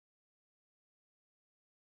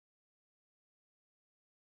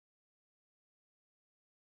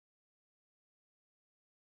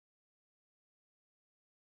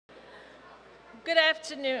Good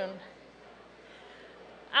afternoon.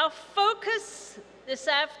 Our focus this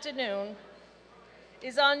afternoon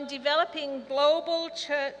is on developing global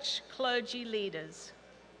church clergy leaders.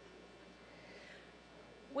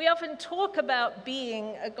 We often talk about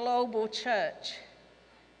being a global church,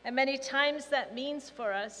 and many times that means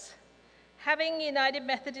for us having United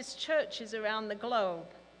Methodist churches around the globe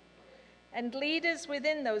and leaders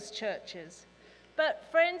within those churches. But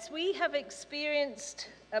friends, we have experienced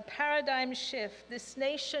a paradigm shift. This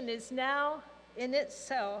nation is now in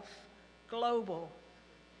itself global.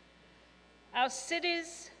 Our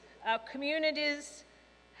cities, our communities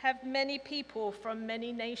have many people from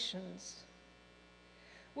many nations.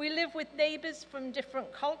 We live with neighbors from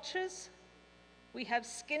different cultures. We have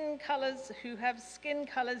skin colors who have skin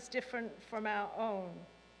colors different from our own.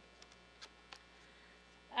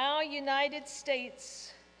 Our United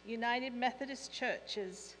States, United Methodist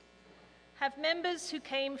churches have members who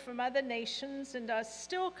came from other nations and are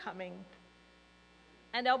still coming.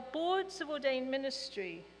 And our boards of ordained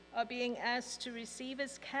ministry are being asked to receive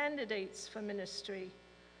as candidates for ministry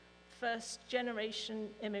first-generation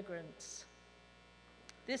immigrants.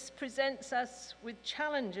 This presents us with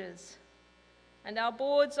challenges, and our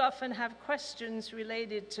boards often have questions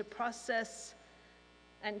related to process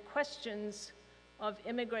and questions of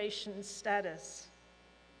immigration status.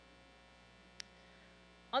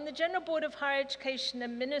 On the General Board of Higher Education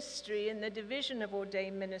and Ministry in the Division of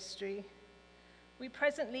Ordained Ministry, we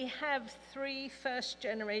presently have 3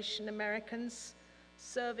 first-generation Americans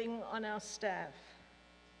serving on our staff.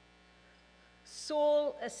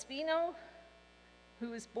 Saul Espino,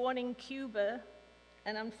 who was born in Cuba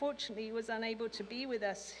and unfortunately was unable to be with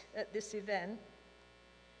us at this event.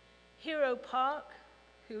 Hero Park,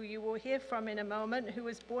 who you will hear from in a moment, who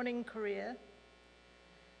was born in Korea,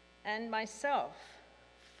 and myself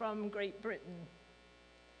from Great Britain.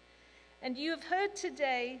 And you have heard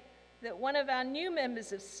today that one of our new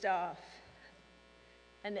members of staff,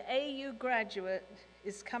 an AU graduate,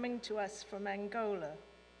 is coming to us from Angola.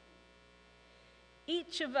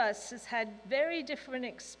 Each of us has had very different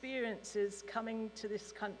experiences coming to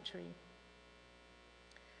this country.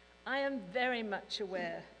 I am very much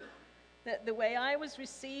aware that the way I was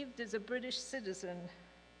received as a British citizen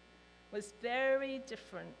was very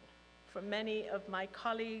different from many of my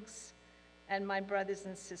colleagues and my brothers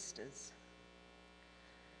and sisters.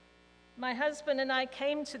 My husband and I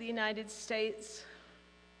came to the United States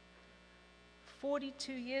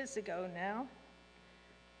 42 years ago now.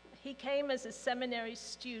 He came as a seminary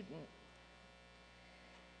student,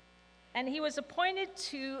 and he was appointed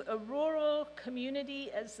to a rural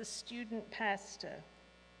community as the student pastor.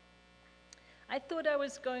 I thought I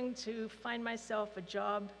was going to find myself a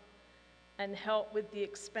job and help with the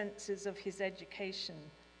expenses of his education.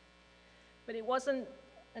 But it wasn't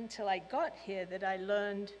until I got here that I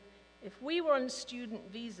learned if we were on student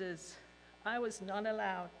visas, I was not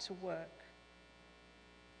allowed to work.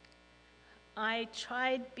 I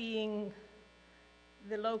tried being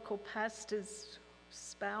the local pastor's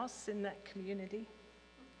spouse in that community.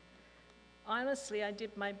 Honestly, I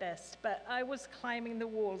did my best, but I was climbing the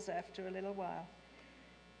walls after a little while.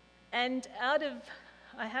 And out of,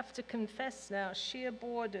 I have to confess now, sheer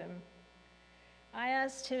boredom, I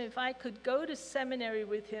asked him if I could go to seminary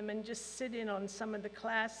with him and just sit in on some of the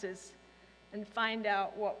classes and find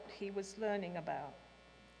out what he was learning about.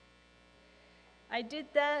 I did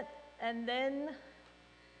that and then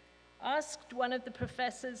asked one of the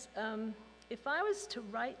professors, if I was to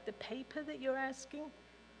write the paper that you're asking,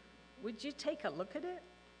 would you take a look at it?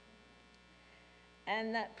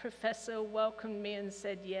 And that professor welcomed me and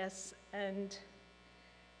said yes. And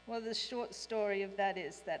well, the short story of that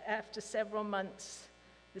is that after several months,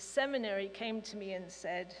 the seminary came to me and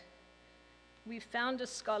said, we found a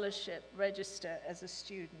scholarship, register as a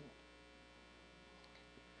student.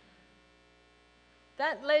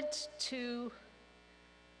 That led to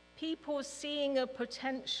people seeing a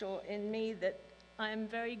potential in me that I am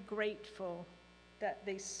very grateful that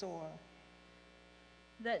they saw.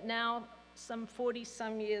 That now, some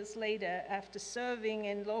 40-some years later, after serving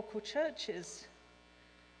in local churches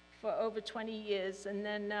for over 20 years, and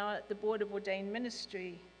then now at the Board of Ordained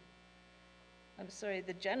Ministry,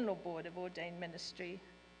 the General Board of Ordained Ministry,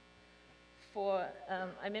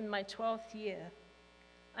 I'm in my 12th year.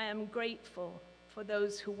 I am grateful for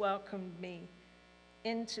those who welcomed me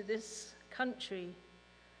into this country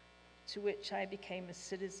to which I became a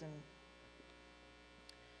citizen.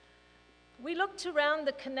 We looked around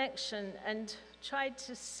the connection and tried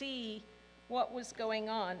to see what was going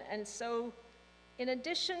on. And so, in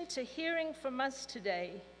addition to hearing from us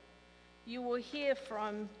today, you will hear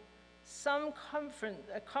from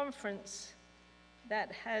a conference that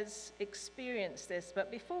has experienced this. But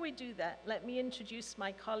before we do that, let me introduce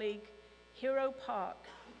my colleague, Hero Park,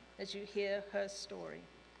 as you hear her story.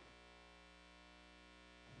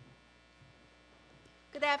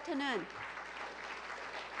 Good afternoon.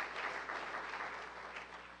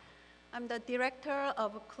 I'm the Director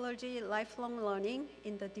of Clergy Lifelong Learning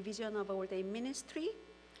in the Division of Ordained Ministry.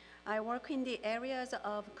 I work in the areas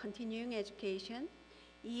of continuing education,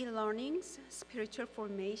 e-learnings, spiritual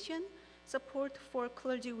formation, support for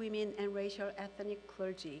clergy women and racial ethnic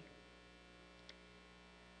clergy.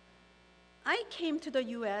 I came to the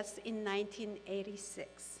US in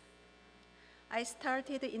 1986. I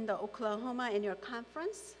started in the Oklahoma Annual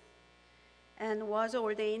Conference and was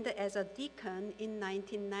ordained as a deacon in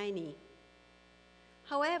 1990.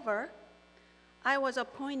 However, I was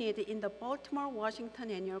appointed in the Baltimore,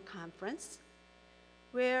 Washington Annual Conference,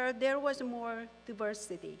 where there was more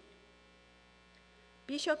diversity.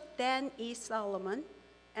 Bishop Dan E. Solomon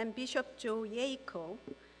and Bishop Joe Yako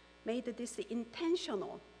made this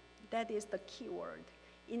intentional, that is the key word,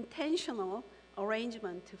 intentional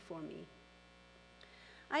arrangement for me.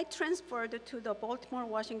 I transferred to the Baltimore,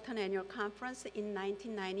 Washington Annual Conference in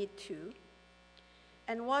 1992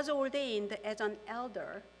 and was ordained as an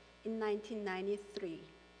elder in 1993.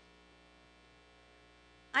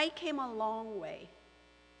 I came a long way.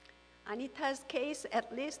 Anita's case,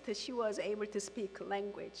 at least she was able to speak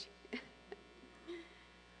language.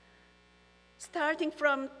 Starting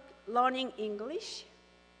from learning English,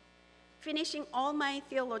 finishing all my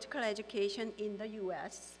theological education in the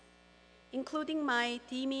US, including my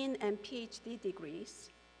DMin and PhD degrees,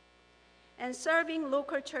 and serving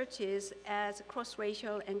local churches as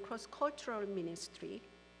cross-racial and cross-cultural ministry,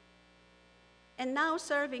 and now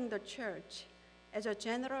serving the church as a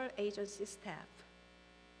general agency staff.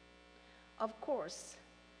 Of course,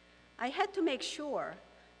 I had to make sure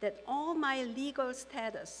that all my legal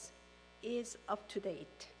status is up to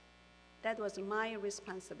date. That was my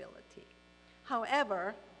responsibility.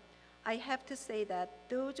 However, I have to say that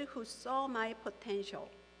those who saw my potential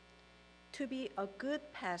to be a good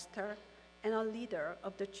pastor and a leader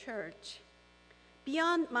of the church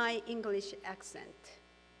beyond my English accent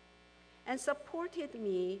and supported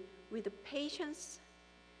me with patience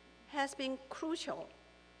has been crucial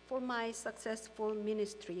for my successful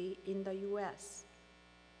ministry in the US.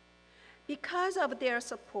 Because of their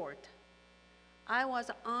support, I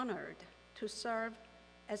was honored to serve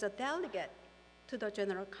as a delegate to the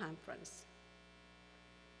General Conference.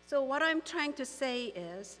 So what I'm trying to say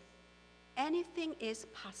is, anything is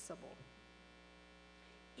possible.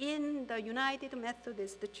 In the United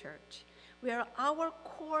Methodist Church, where our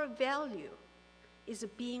core value is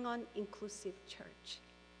being an inclusive church.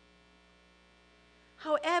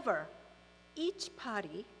 However, each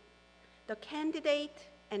party, the candidate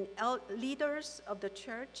and leaders of the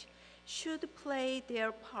church should play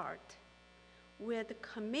their part with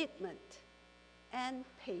commitment and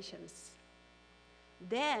patience.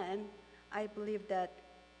 Then I believe that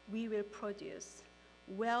we will produce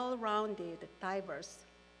well-rounded, diverse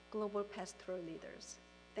global pastoral leaders.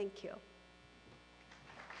 Thank you.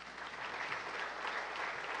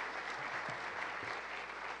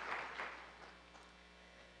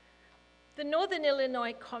 The Northern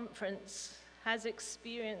Illinois Conference has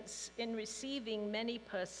experience in receiving many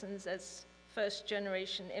persons as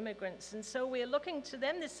first-generation immigrants, and so we're looking to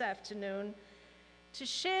them this afternoon to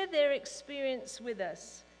share their experience with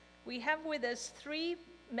us. We have with us 3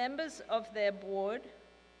 members of their board: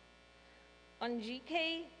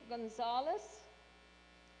 Enrique Gonzalez,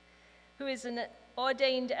 who is an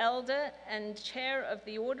ordained elder and chair of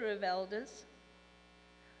the Order of Elders;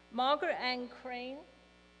 Margaret Ann Crane,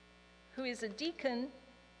 who is a deacon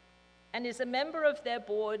and is a member of their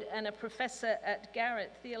board and a professor at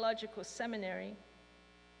Garrett Theological Seminary;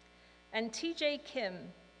 and T.J. Kim,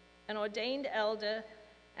 an ordained elder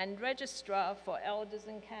and registrar for elders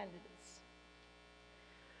and candidates.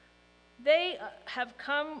 They have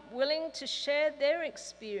come willing to share their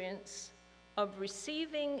experience of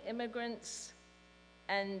receiving immigrants,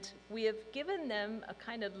 and we have given them a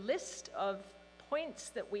kind of list of points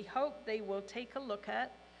that we hope they will take a look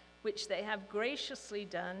at, which they have graciously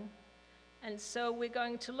done. And so we're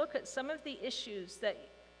going to look at some of the issues that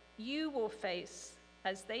you will face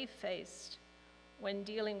as they faced when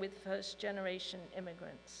dealing with first-generation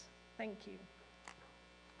immigrants. Thank you.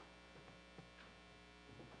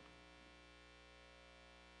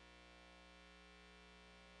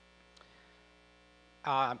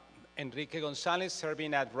 Enrique Gonzalez,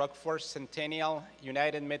 serving at Rockford Centennial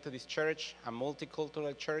United Methodist Church, a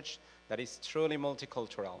multicultural church that is truly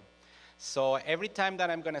multicultural. So every time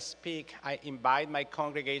that I'm going to speak, I invite my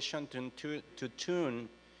congregation to tune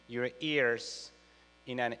your ears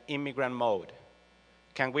in an immigrant mode.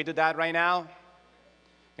 Can we do that right now?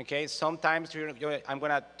 Okay, sometimes I'm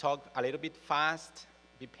going to talk a little bit fast,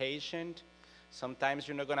 be patient. Sometimes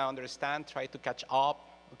you're not going to understand, try to catch up,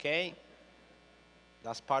 okay?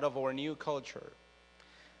 That's part of our new culture.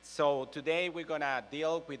 So today we're going to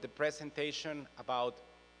deal with the presentation about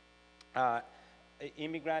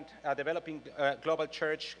developing global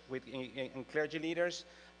church with clergy leaders,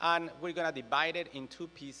 and we're going to divide it in two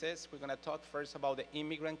pieces. We're going to talk first about the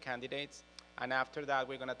immigrant candidates, and after that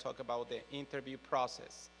we're going to talk about the interview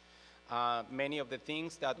process. Many of the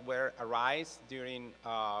things that were arise during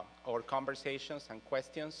our conversations and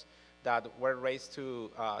questions that were raised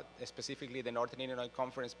to specifically the Northern Illinois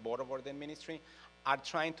Conference Board of Ordained Ministry are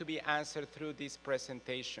trying to be answered through this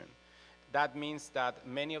presentation. That means that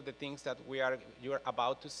many of the things that you're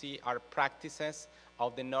about to see are practices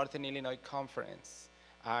of the Northern Illinois Conference,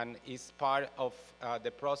 and is part of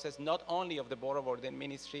the process not only of the Board of Ordained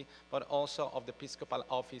Ministry, but also of the Episcopal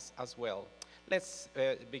Office as well. Let's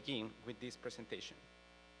begin with this presentation.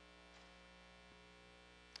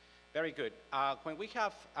 Very good. When we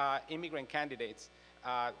have immigrant candidates,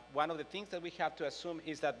 one of the things that we have to assume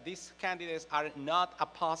is that these candidates are not a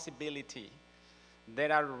possibility.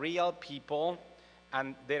 There are real people,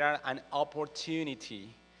 and there are an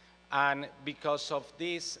opportunity. And because of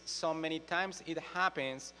this, so many times it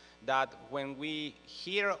happens that when we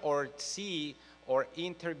hear or see or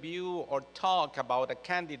interview or talk about a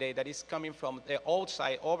candidate that is coming from the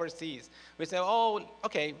outside, overseas, we say, oh,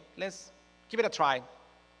 okay, let's give it a try.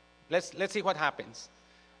 Let's see what happens.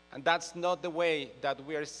 And that's not the way that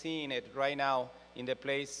we are seeing it right now in the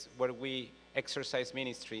place where we exercise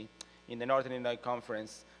ministry in the Northern Illinois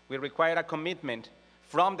Conference. We require a commitment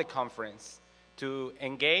from the conference to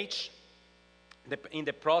engage in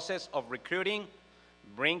the process of recruiting,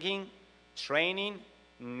 bringing, training,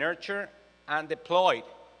 nurture, and deploy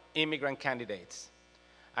immigrant candidates.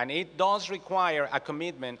 And it does require a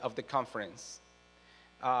commitment of the conference.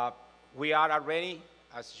 We are already,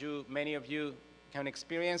 as many of you can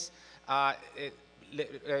experience,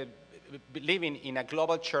 living in a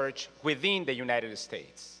global church within the United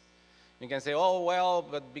States. You can say, oh, well,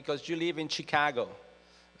 but because you live in Chicago,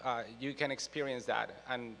 you can experience that.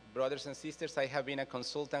 And brothers and sisters, I have been a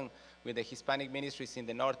consultant with the Hispanic ministries in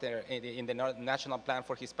the National Plan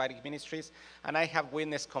for Hispanic Ministries, and I have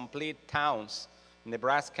witnessed complete towns,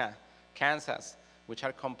 Nebraska, Kansas, which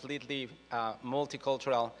are completely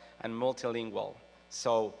multicultural and multilingual.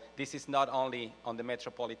 So this is not only on the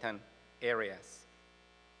metropolitan areas.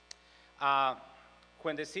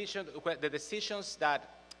 When the decisions that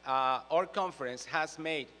our conference has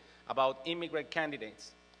made about immigrant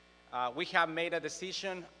candidates, we have made a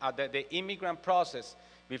decision that the immigrant process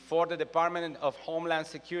before the Department of Homeland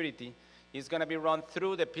Security is going to be run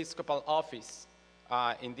through the Episcopal Office,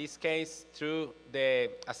 in this case through the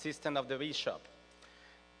assistant of the bishop.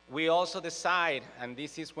 We also decide, and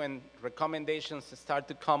this is when recommendations start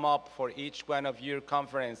to come up for each one of your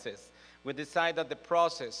conferences, we decide that the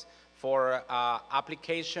process for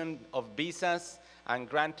application of visas and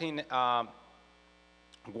granting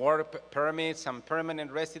work permits and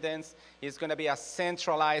permanent residence is going to be a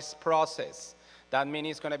centralized process. That means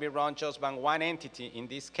it's going to be run just by one entity, in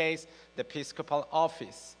this case, the Episcopal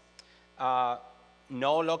Office.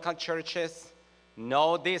 No local churches,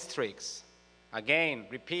 no districts. Again,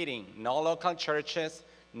 repeating, no local churches,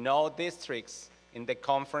 no districts in the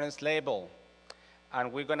conference label.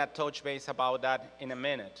 And we're going to touch base about that in a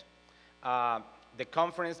minute. The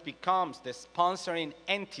conference becomes the sponsoring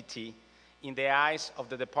entity in the eyes of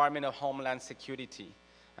the Department of Homeland Security.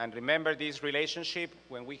 And remember this relationship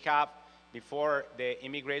when we have, before the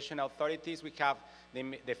immigration authorities, we have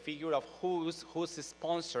the figure of who's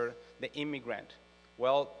sponsor the immigrant.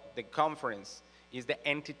 Well, the conference is the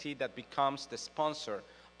entity that becomes the sponsor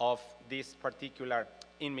of this particular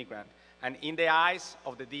immigrant. And in the eyes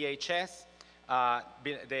of the DHS,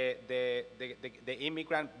 the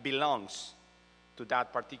immigrant belongs to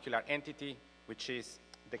that particular entity, which is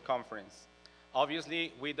the conference.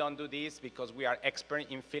 Obviously, we don't do this because we are expert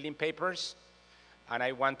in filling papers, and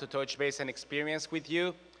I want to touch base and experience with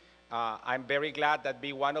you. I'm very glad that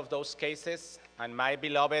be one of those cases, and my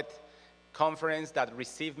beloved conference that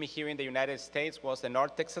received me here in the United States was the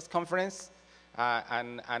North Texas Conference,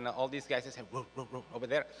 and all these guys say, whoa, whoa, whoa, over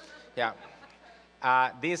there. Yeah.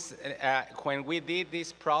 When we did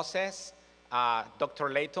this process, Dr.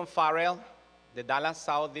 Layton Farrell, the Dallas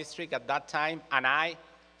South District at that time, and I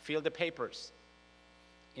filled the papers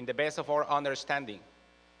in the best of our understanding,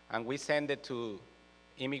 and we sent it to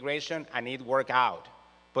immigration, and it worked out.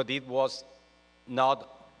 But it was not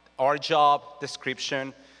our job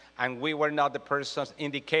description, and we were not the persons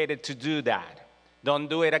indicated to do that. Don't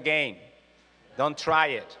do it again. Don't try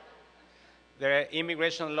it. There are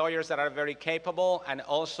immigration lawyers that are very capable and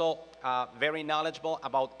also very knowledgeable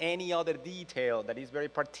about any other detail that is very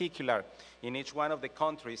particular in each one of the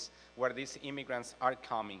countries where these immigrants are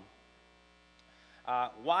coming.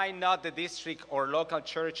 Why not the district or local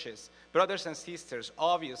churches? Brothers and sisters,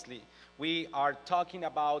 obviously, we are talking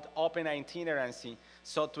about open itinerancy.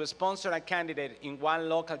 So to sponsor a candidate in one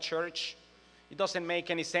local church, it doesn't make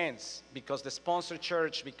any sense, because the sponsor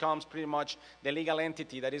church becomes pretty much the legal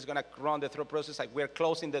entity that is going to run the through process. Like, we're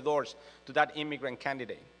closing the doors to that immigrant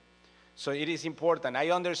candidate. So it is important. I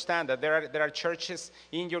understand that there are churches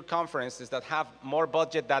in your conferences that have more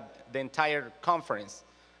budget than the entire conference,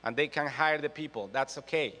 and they can hire the people. That's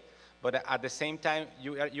okay. But at the same time,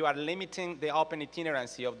 you are limiting the open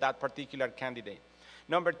itinerancy of that particular candidate.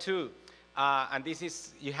 Number two, and this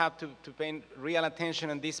is, you have to pay real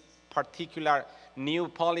attention on this particular new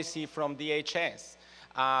policy from DHS,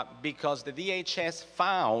 because the DHS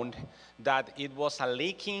found that it was a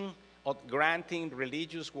leaking of granting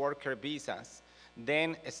religious worker visas,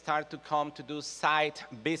 then start to come to do site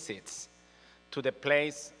visits to the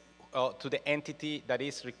place, to the entity that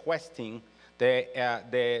is requesting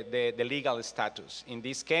the legal status. In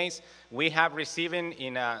this case, we have received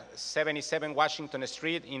in 77 Washington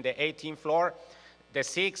Street in the 18th floor, the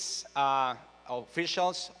 6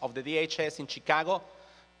 officials of the DHS in Chicago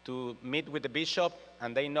to meet with the bishop,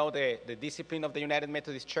 and they know the discipline of the United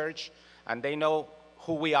Methodist Church, and they know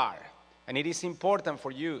who we are. And it is important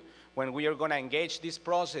for you, when we are going to engage this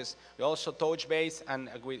process, we also touch base and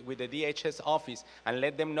with the DHS office and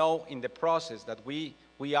let them know in the process that we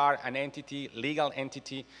are an entity, legal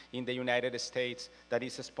entity in the United States that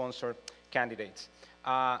is a sponsor candidates.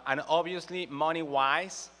 And obviously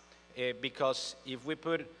money-wise, because if we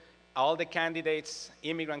put all the candidates,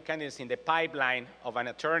 immigrant candidates, in the pipeline of an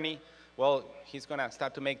attorney, well, he's going to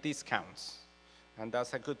start to make discounts. And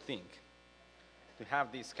that's a good thing, to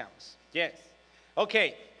have discounts. Yes.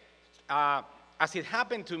 Okay. As it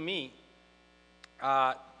happened to me,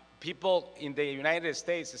 people in the United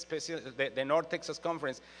States, especially the North Texas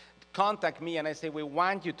Conference, contact me and I say, we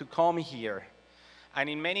want you to come here. And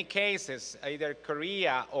in many cases, either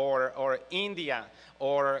Korea or India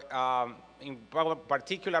or in a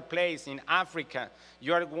particular place in Africa,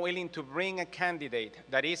 you are willing to bring a candidate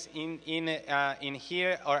that is in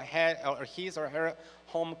here or his or her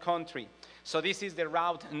home country. So this is the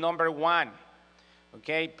route number 1.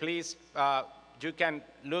 Okay, please, you can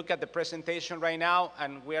look at the presentation right now,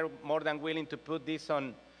 and we are more than willing to put this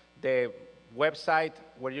on the website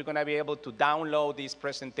where you're going to be able to download this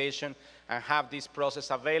presentation and have this process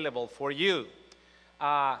available for you.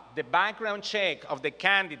 The background check of the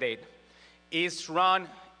candidate is run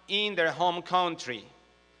in their home country.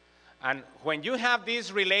 And when you have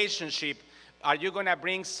this relationship, are you going to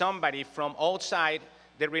bring somebody from outside?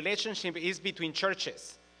 The relationship is between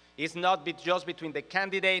churches. It's not just between the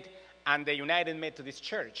candidate and the United Methodist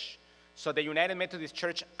Church. So the United Methodist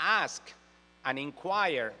Church asks and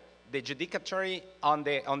inquire the judicatory on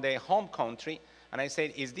the home country, and I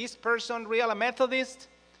said, is this person real a Methodist?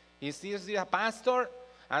 Is this a pastor?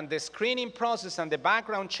 And the screening process and the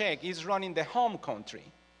background check is run in the home country.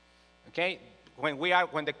 Okay, when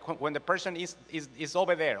the person is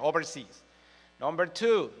over there, overseas. Number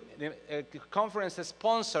 2, the conference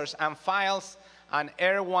sponsors and files an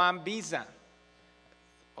R1 visa.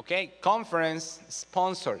 Okay, conference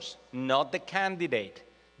sponsors, not the candidate.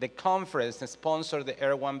 The conference sponsors the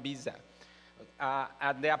R1 visa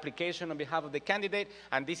at the application on behalf of the candidate,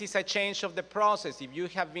 and this is a change of the process. If you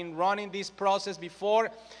have been running this process before,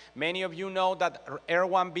 many of you know that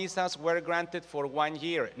R1 visas were granted for 1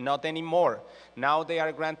 year, not anymore. Now they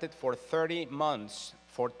are granted for 30 months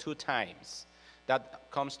for 2 times. That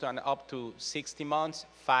comes to up to 60 months,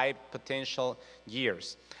 5 potential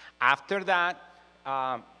years. After that,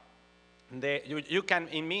 you can,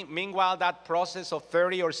 meanwhile that process of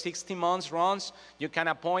 30 or 60 months runs, you can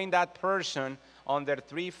appoint that person under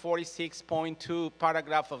 346.2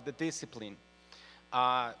 paragraph of the discipline,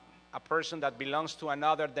 a person that belongs to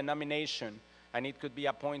another denomination, and it could be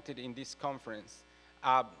appointed in this conference.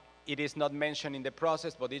 It is not mentioned in the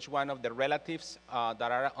process, but each one of the relatives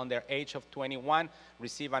that are under age of 21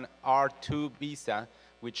 receive an R2 visa,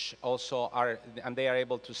 which also are, and they are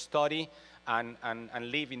able to study and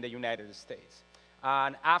live in the United States.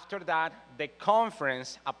 And after that, the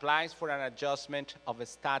conference applies for an adjustment of a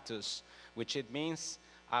status, which it means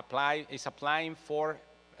applying for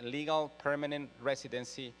legal permanent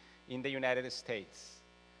residency in the United States.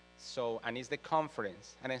 So, and it's the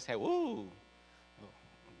conference. And I say, ooh,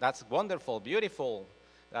 that's wonderful, beautiful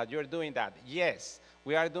that you're doing that. Yes,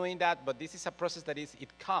 we are doing that, but this is a process that it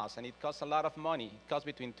costs, and it costs a lot of money. It costs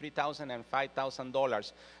between $3,000 and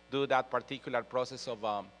 $5,000 do that particular process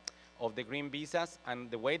of the green visas. And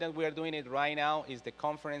the way that we are doing it right now is the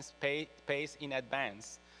conference pays in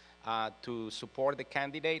advance to support the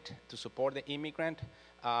candidate, to support the immigrant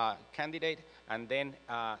candidate, and then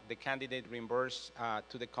the candidate reimbursed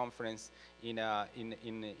to the conference in a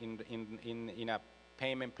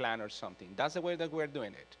payment plan or something. That's the way that we're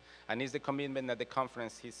doing it. And it's the commitment that the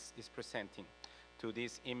conference is presenting to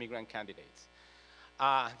these immigrant candidates.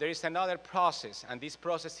 There is another process, and this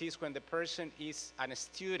process is when the person is a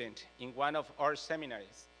student in one of our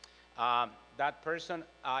seminaries. That person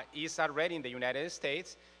is already in the United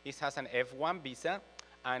States. It has an F1 visa,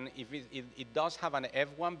 and if it does have an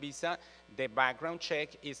F1 visa, the background check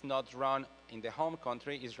is not run in the home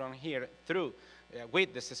country, it's run here through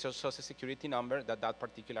with the Social Security number that that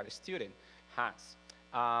particular student has.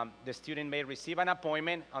 The student may receive an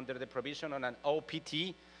appointment under the provision on an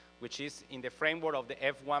OPT, which is in the framework of the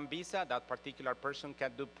F1 visa. That particular person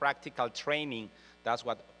can do practical training. That's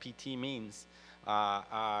what PT means.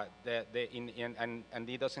 And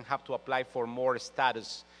he doesn't have to apply for more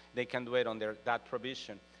status. They can do it under that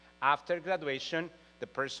provision. After graduation, the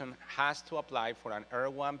person has to apply for an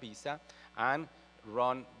R1 visa and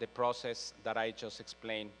run the process that I just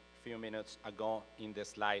explained a few minutes ago in the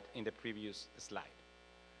slide, in the previous slide.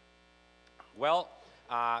 Well,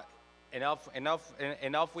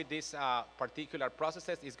 enough with these particular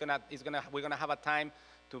processes. We're gonna have a time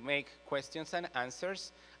to make questions and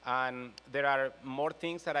answers, and there are more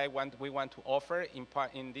things that we want to offer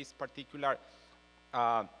in this particular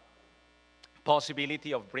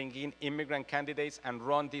possibility of bringing immigrant candidates and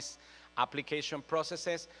run these application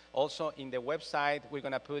processes. Also in the website, we're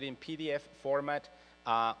gonna put in PDF format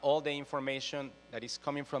all the information that is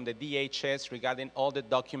coming from the DHS regarding all the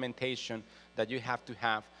documentation that you have to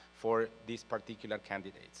have for these particular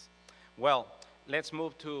candidates. Well, let's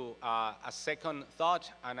move to a second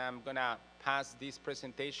thought, and I'm gonna pass this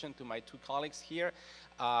presentation to my two colleagues here.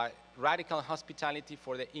 Radical hospitality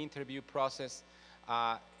for the interview process.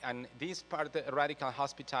 And this part of the radical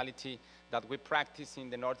hospitality that we practice in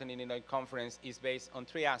the Northern Illinois Conference is based on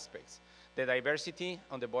three aspects: the diversity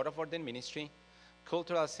on the board of ordained ministry,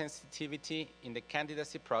 cultural sensitivity in the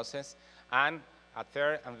candidacy process, and a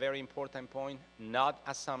third and very important point, not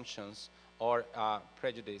assumptions or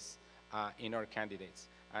prejudice in our candidates.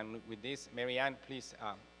 And with this, Mary Ann, please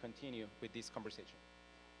continue with this conversation.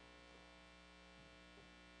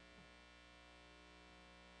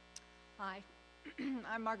 Hi,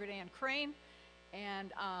 I'm Margaret Ann Crane,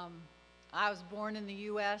 and I was born in the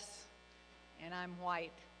U.S., and I'm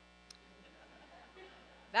white.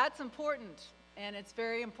 That's important, and it's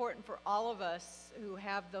very important for all of us who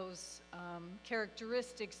have those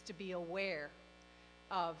characteristics to be aware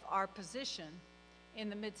of our position in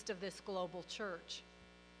the midst of this global church.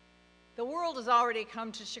 The world has already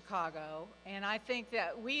come to Chicago, and I think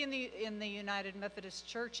that we in the United Methodist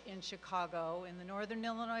Church in Chicago, in the Northern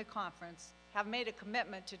Illinois Conference, have made a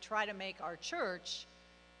commitment to try to make our church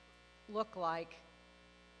look like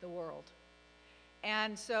the world.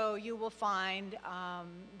 And so you will find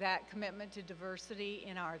that commitment to diversity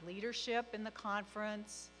in our leadership in the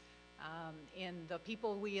conference, in the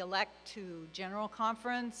people we elect to general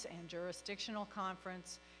conference and jurisdictional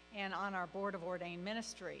conference, and on our board of ordained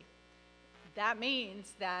ministry. That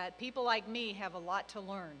means that people like me have a lot to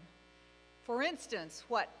learn. For instance,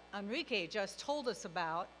 what Enrique just told us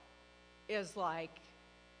about is like,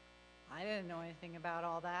 I didn't know anything about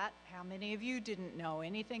all that. How many of you didn't know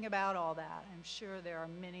anything about all that? I'm sure there are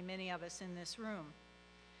many, many of us in this room.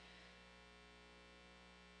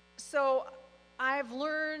 So I've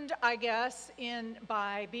learned, I guess,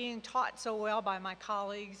 by being taught so well by my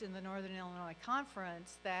colleagues in the Northern Illinois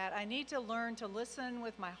Conference, that I need to learn to listen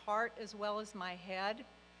with my heart as well as my head,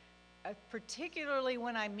 particularly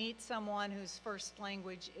when I meet someone whose first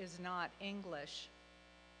language is not English.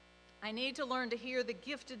 I need to learn to hear the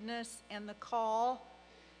giftedness and the call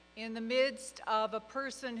in the midst of a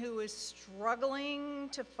person who is struggling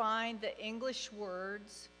to find the English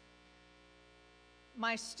words.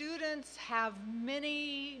 My students have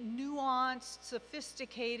many nuanced,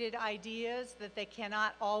 sophisticated ideas that they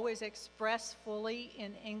cannot always express fully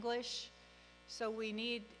in English. So we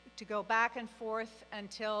need to go back and forth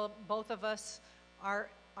until both of us are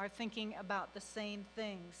thinking about the same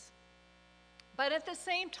things. But at the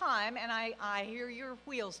same time, and I hear your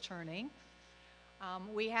wheels turning,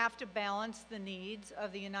 We have to balance the needs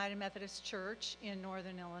of the United Methodist Church in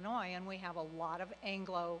Northern Illinois, and we have a lot of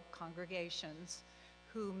Anglo congregations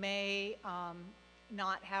who may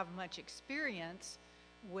not have much experience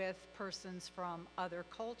with persons from other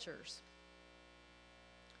cultures.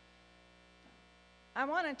 I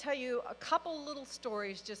want to tell you a couple little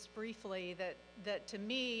stories just briefly that to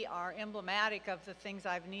me are emblematic of the things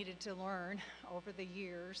I've needed to learn over the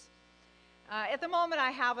years. At the moment,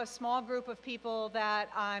 I have a small group of people that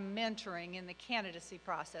I'm mentoring in the candidacy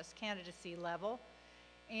process, candidacy level.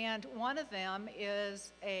 And one of them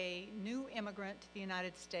is a new immigrant to the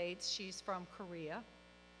United States. She's from Korea.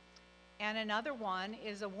 And another one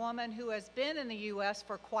is a woman who has been in the U.S.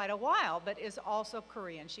 for quite a while, but is also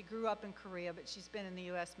Korean. She grew up in Korea, but she's been in the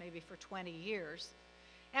U.S. maybe for 20 years.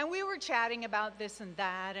 And we were chatting about this and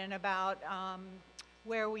that, and about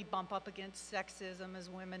where we bump up against sexism as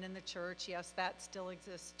women in the church. Yes, that still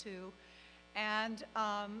exists too. And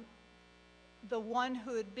the one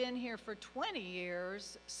who had been here for 20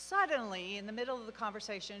 years, suddenly, in the middle of the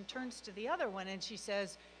conversation, turns to the other one and she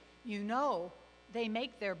says, "You know, they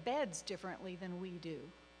make their beds differently than we do."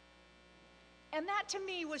 And that to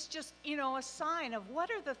me was just, you know, a sign of what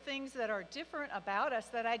are the things that are different about us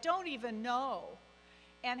that I don't even know?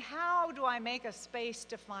 And how do I make a space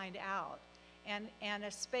to find out? And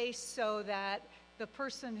a space so that the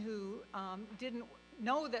person who didn't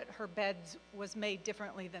know that her bed was made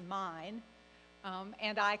differently than mine,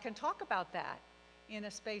 and I can talk about that in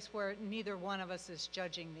a space where neither one of us is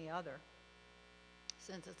judging the other,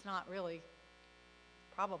 since it's not really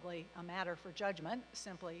probably a matter for judgment,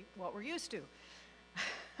 simply what we're used to.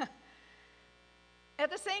 At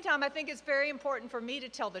the same time, I think it's very important for me to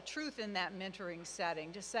tell the truth in that mentoring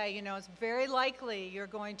setting, to say, you know, it's very likely you're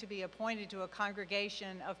going to be appointed to a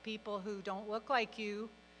congregation of people who don't look like you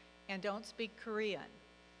and don't speak Korean.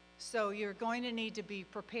 So you're going to need to be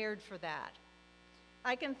prepared for that.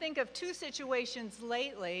 I can think of two situations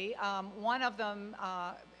lately, one of them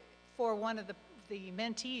for one of the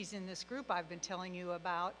mentees in this group I've been telling you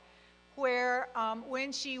about, where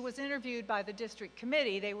when she was interviewed by the district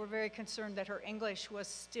committee, they were very concerned that her English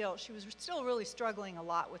was she was still really struggling a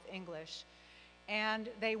lot with English, and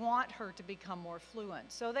they want her to become more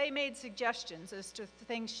fluent. So they made suggestions as to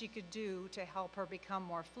things she could do to help her become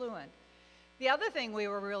more fluent. The other thing we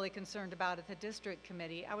were really concerned about at the district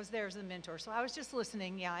committee, I was there as a mentor, so I was just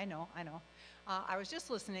listening. Yeah, I know. I was just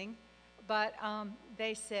listening. But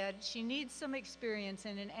they said she needs some experience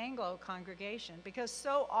in an Anglo congregation, because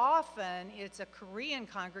so often it's a Korean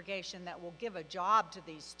congregation that will give a job to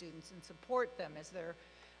these students and support them as they're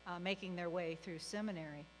making their way through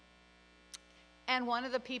seminary. And one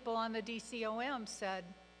of the people on the DCOM said,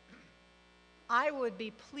 "I would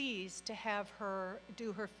be pleased to have her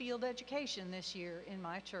do her field education this year in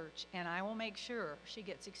my church, and I will make sure she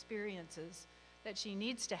gets experiences that she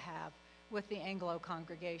needs to have with the Anglo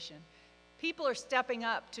congregation." People are stepping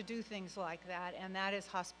up to do things like that, and that is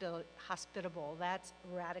hospitable. That's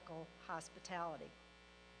radical hospitality.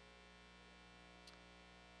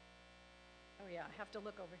 Oh yeah, I have to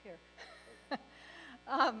look over here.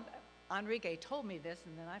 Enrique told me this,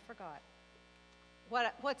 and then I forgot.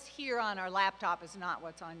 What's here on our laptop is not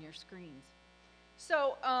what's on your screens.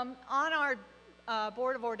 So on our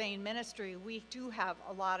Board of Ordained Ministry, we do have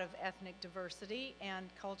a lot of ethnic diversity and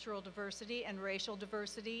cultural diversity and racial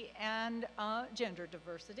diversity and gender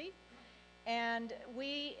diversity. And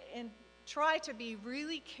we try to be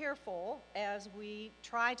really careful as we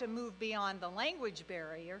try to move beyond the language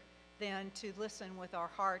barrier, then to listen with our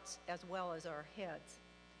hearts as well as our heads.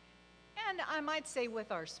 And I might say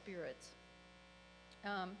with our spirits.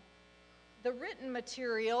 The written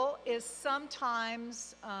material is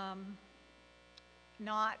sometimes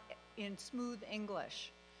not in smooth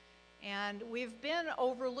English. And we've been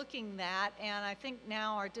overlooking that, and I think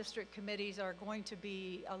now our district committees are going to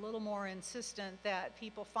be a little more insistent that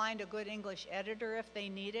people find a good English editor if they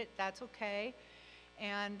need it. That's okay.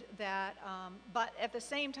 And that, but at the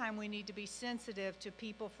same time, we need to be sensitive to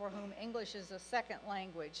people for whom English is a second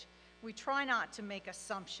language. We try not to make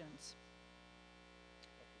assumptions.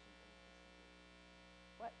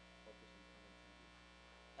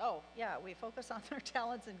 Oh, yeah, we focus on their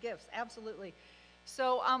talents and gifts, absolutely.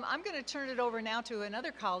 So I'm going to turn it over now to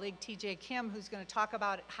another colleague, TJ Kim, who's going to talk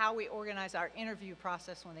about how we organize our interview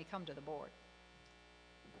process when they come to the board.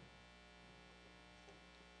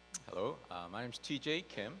 Hello, my name is TJ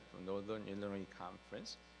Kim from Northern Illinois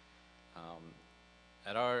Conference.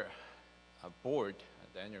 At our board,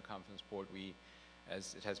 at the annual conference board, we,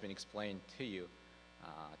 as it has been explained to you,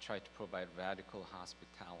 try to provide radical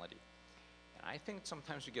hospitality. I think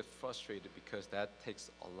sometimes we get frustrated because that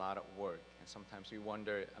takes a lot of work. And sometimes we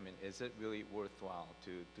wonder, I mean, is it really worthwhile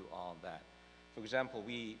to do all that? For example,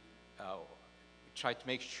 we try to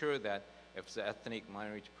make sure that if the ethnic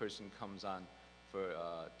minority person comes on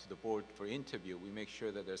to the board for interview, we make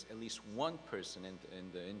sure that there's at least one person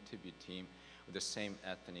in the interview team with the same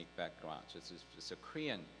ethnic background. So if it's a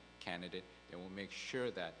Korean candidate, then we'll make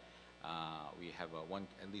sure that we have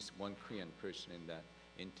at least one Korean person in that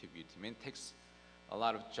interview team. And it takes a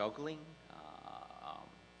lot of juggling,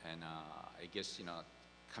 and I guess, you know,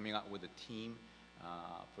 coming up with a team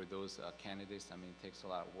for those candidates, I mean, it takes a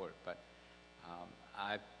lot of work. But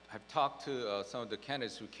I've talked to some of the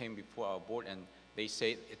candidates who came before our board, and they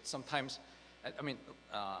say it sometimes, I mean,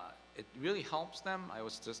 it really helps them. I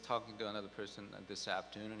was just talking to another person this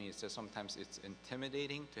afternoon, and he said sometimes it's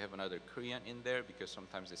intimidating to have another Korean in there because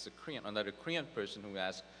sometimes it's another Korean person who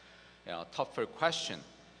asks, you know, tougher question.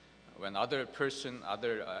 When other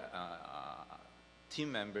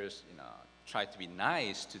team members, you know, try to be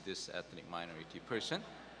nice to this ethnic minority person,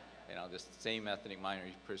 you know, this same ethnic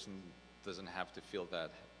minority person doesn't have to feel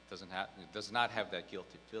that, does not have that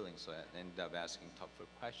guilty feeling, so I end up asking tougher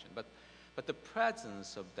question. But the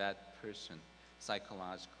presence of that person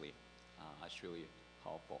psychologically is really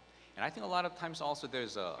helpful. And I think a lot of times also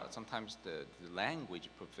there's sometimes the language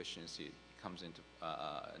proficiency comes into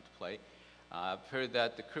play. I've heard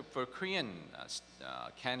that for Korean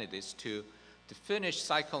candidates to finish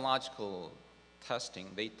psychological testing,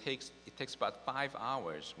 it takes about 5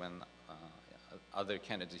 hours when other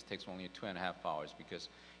candidates takes only 2.5 hours because,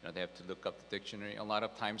 you know, they have to look up the dictionary. A lot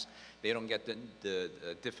of times they don't get the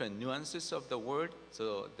different nuances of the word,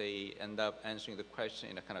 so they end up answering the question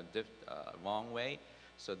in a kind of wrong way.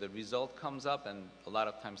 So the result comes up, and a lot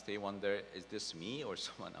of times they wonder, is this me or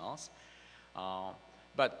someone else?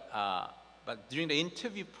 But during the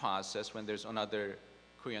interview process, when there's another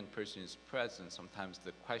Korean person is present, sometimes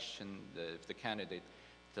the question, if the candidate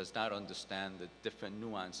does not understand the different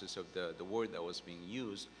nuances of the word that was being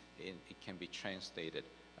used, it can be translated,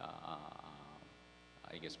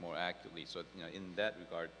 I guess, more accurately. So, you know, in that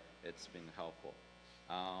regard, it's been helpful.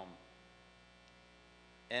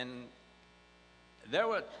 And there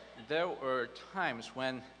were times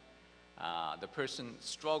when the person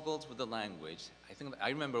struggles with the language. I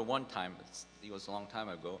remember one time, it was a long time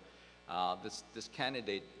ago, this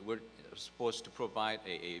candidate, we're supposed to provide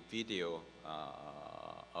a video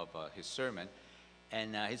of his sermon,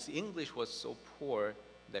 and his English was so poor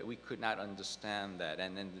that we could not understand that,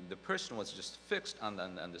 and then the person was just fixed on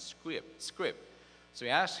the script. So we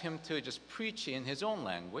asked him to just preach in his own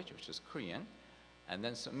language, which is Korean, and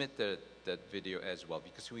then submit that video as well,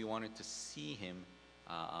 because we wanted to see him,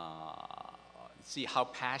 see how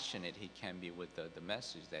passionate he can be with the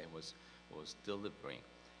message that he was delivering.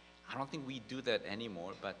 I don't think we do that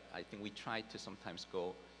anymore, but I think we try to sometimes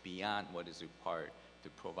go beyond what is required to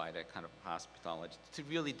provide that kind of hospitality, to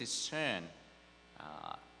really discern,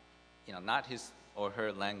 you know, not his or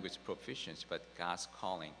her language proficiency, but God's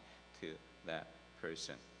calling to that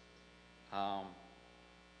person.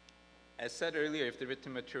 As said earlier, if the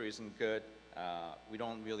written material isn't good, we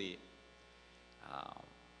don't really,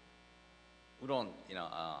 we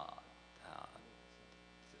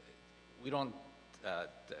don't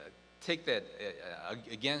take that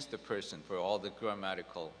against the person for all the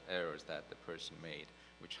grammatical errors that the person made.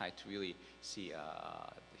 We try to really see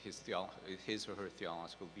his or her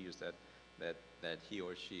theological views that he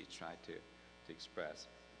or she tried to express.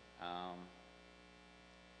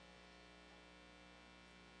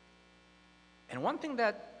 And one thing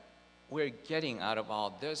that we're getting out of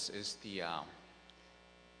all this is the, I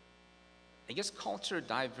guess, cultural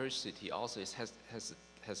diversity also has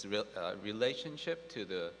a relationship to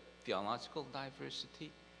the theological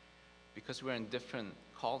diversity. Because we're in different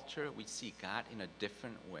culture, we see God in a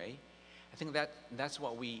different way. I think that's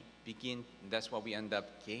what we end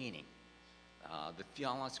up gaining. The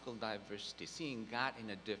theological diversity, seeing God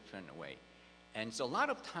in a different way. And so a lot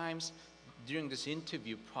of times during this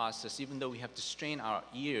interview process, even though we have to strain our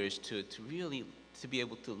ears to really be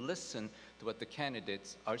able to listen to what the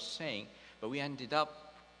candidates are saying, but we ended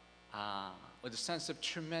up with a sense of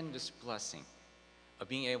tremendous blessing of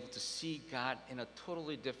being able to see God in a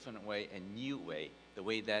totally different way, a new way, the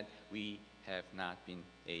way that we have not been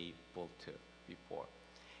able to before.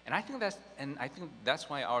 And I think that's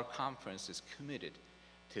why our conference is committed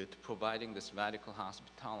to providing this radical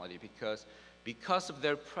hospitality, because of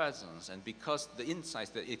their presence and because the insights,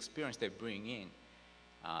 the experience they bring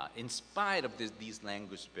in spite of these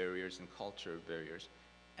language barriers and cultural barriers,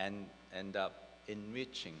 and end up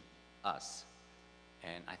enriching us.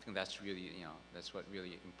 And I think that's really, that's what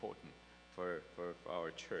really important for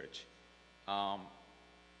our church. I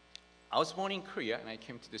was born in Korea, and I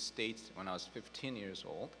came to the States when I was 15 years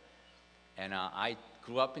old. And I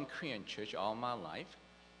grew up in Korean church all my life.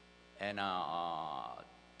 And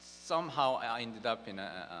somehow I ended up in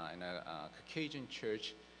a Caucasian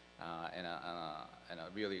church, in a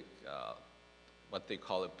really what they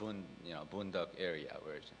call a bundak area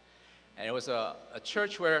version. And it was a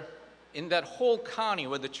church where, in that whole county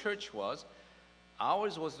where the church was,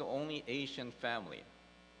 ours was the only Asian family.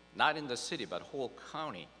 Not in the city, but whole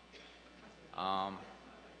county.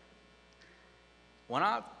 When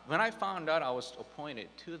I found out I was appointed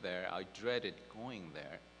to there, I dreaded going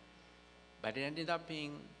there. But it ended up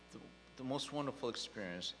being the most wonderful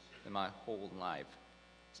experience in my whole life.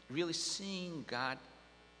 Really seeing God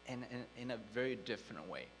in a very different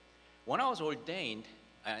way. When I was ordained,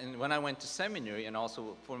 and when I went to seminary, and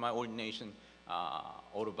also for my ordination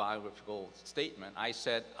autobiographical statement, I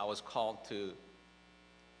said I was called to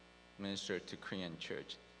minister to Korean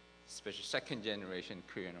church, especially second generation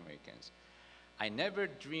Korean Americans. I never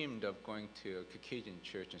dreamed of going to a Caucasian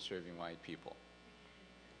church and serving white people.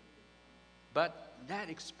 But that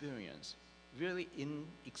experience really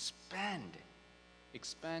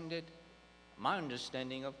expanded my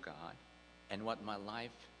understanding of God and what my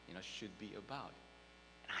life should be about.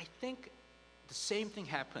 And I think the same thing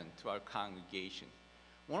happened to our congregation.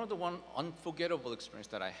 One unforgettable experience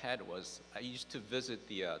that I had was I used to visit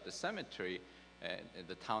the cemetery in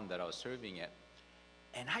the town that I was serving at,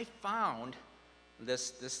 and I found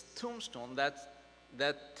this tombstone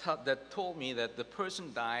that told me that the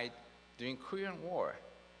person died during Korean War.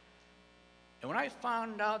 And when I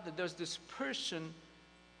found out that there's this person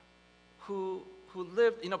who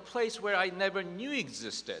lived in a place where I never knew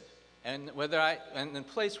existed, and in a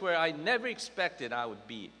place where I never expected I would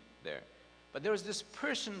be there. But there was this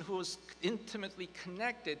person who was intimately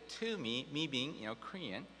connected to me being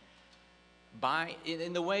Korean,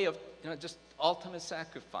 in the way of just ultimate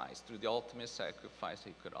sacrifice, through the ultimate sacrifice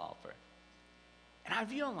he could offer. And I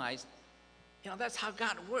realized, that's how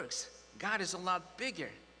God works. God is a lot bigger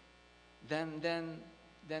than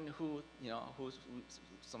who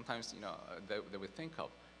sometimes that we think of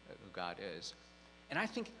who God is. And I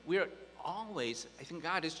think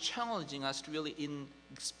God is challenging us to really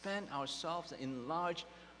expand ourselves, enlarge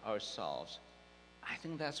ourselves. I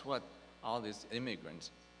think that's what all these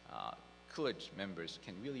immigrants, clergy members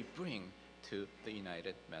can really bring to the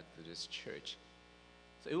United Methodist Church.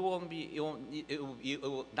 So it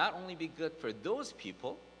will not only be good for those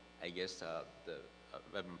people. I guess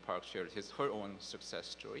Reverend Park shared her own success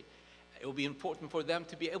story. It will be important for them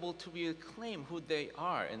to be able to reclaim who they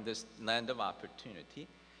are in this land of opportunity.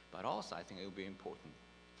 But also, I think it will be important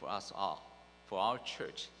for us all, for our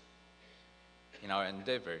church, in our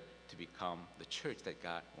endeavor to become the church that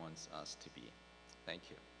God wants us to be. Thank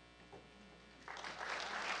you.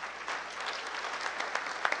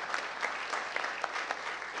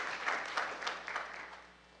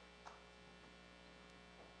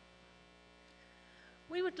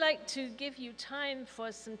 We would like to give you time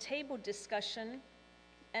for some table discussion,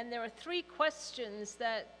 and there are 3 questions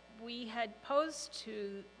that we had posed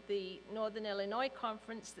to the Northern Illinois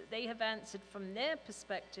Conference that they have answered from their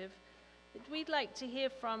perspective that we'd like to hear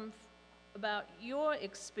about your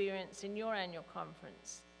experience in your annual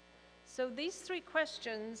conference. So these 3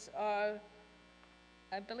 questions are,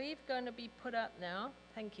 I believe, going to be put up now.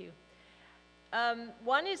 Thank you.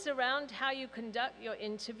 One is around how you conduct your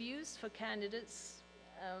interviews for candidates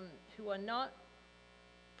who are not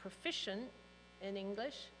proficient in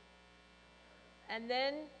English. And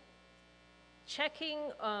then checking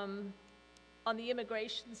on the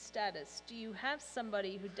immigration status. Do you have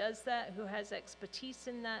somebody who does that, who has expertise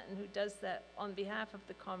in that, and who does that on behalf of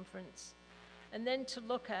the conference? And then to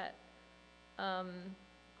look at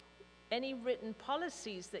any written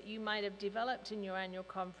policies that you might have developed in your annual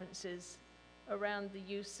conferences around the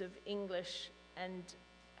use of English and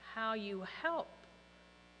how you help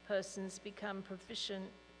persons become proficient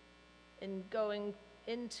in going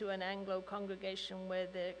into an Anglo congregation where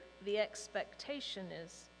the expectation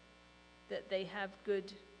is that they have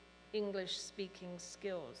good English speaking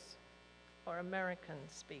skills, or American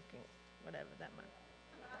speaking, whatever that might be.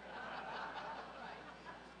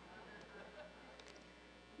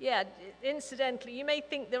 Yeah, incidentally, you may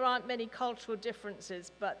think there aren't many cultural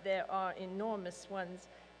differences, but there are enormous ones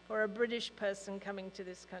for a British person coming to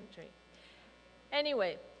this country.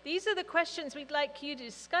 Anyway, these are the questions we'd like you to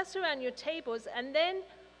discuss around your tables, and then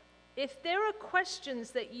if there are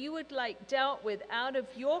questions that you would like dealt with out of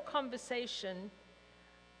your conversation,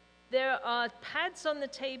 there are pads on the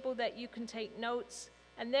table that you can take notes,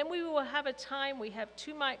 And then we will have a time, we have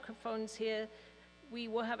 2 microphones here, we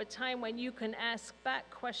will have a time when you can ask back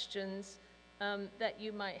questions that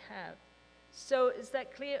you might have. So is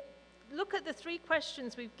that clear? Look at the 3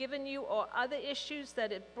 questions we've given you or other issues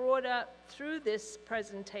that it brought up through this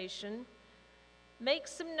presentation. Make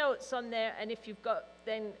some notes on there, and if you've got,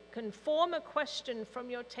 then can form a question from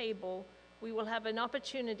your table. We will have an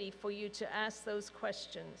opportunity for you to ask those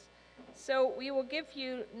questions. So we will give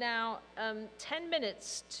you now 10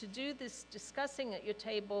 minutes to do this discussing at your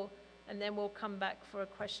table, and then we'll come back for a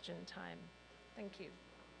question time. Thank you.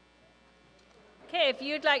 Okay, if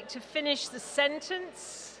you'd like to finish the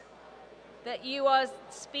sentence that you are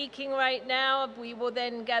speaking right now, we will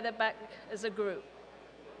then gather back as a group.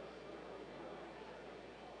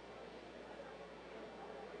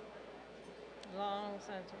 Long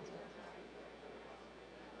sentence.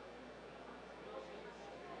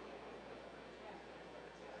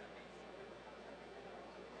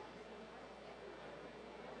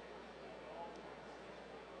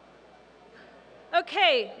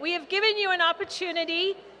 Okay, we have given you an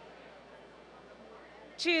opportunity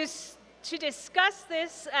to discuss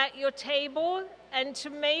this at your table and to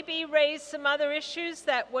maybe raise some other issues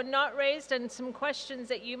that were not raised and some questions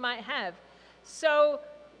that you might have. So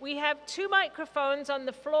we have 2 microphones on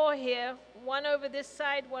the floor here, one over this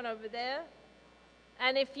side, one over there.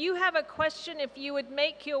 And if you have a question, if you would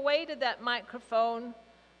make your way to that microphone,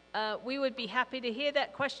 we would be happy to hear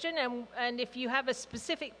that question. And if you have a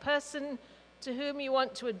specific person to whom you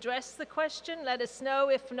want to address the question, let us know.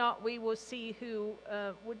 If not, we will see who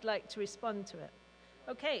would like to respond to it.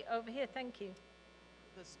 Okay, over here, thank you.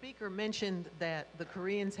 The speaker mentioned that the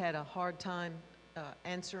Koreans had a hard time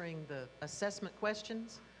answering the assessment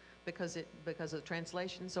questions because of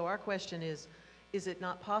translation. So our question is it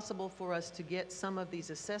not possible for us to get some of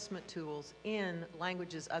these assessment tools in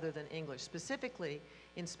languages other than English, specifically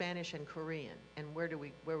in Spanish and Korean? And where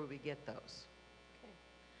would we get those?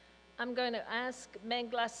 I'm going to ask Meg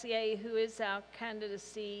Glacier, who is our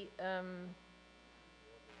candidacy, and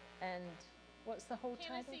what's the whole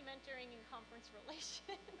title? Candidacy Mentoring and Conference Relations.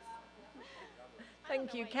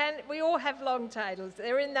 Thank you. We all have long titles.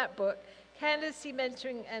 They're in that book. Candidacy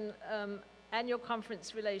Mentoring and Annual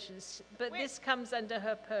Conference Relations. But this comes under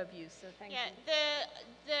her purview, so thank you.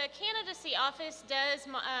 The candidacy office does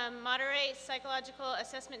moderate psychological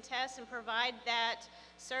assessment tests and provide that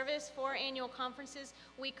service for annual conferences.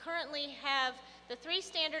 We currently have the 3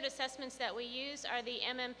 standard assessments that we use are the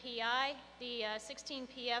MMPI, the 16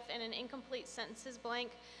 PF, and an incomplete sentences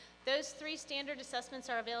blank. Those 3 standard assessments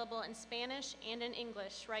are available in Spanish and in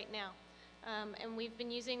English right now. And we've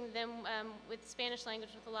been using them with Spanish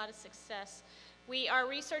language with a lot of success. We are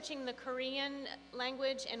researching the Korean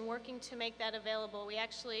language and working to make that available. We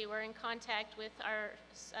actually were in contact with our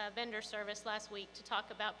vendor service last week to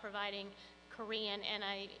talk about providing Korean, and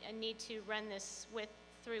I need to run this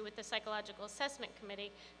through with the Psychological Assessment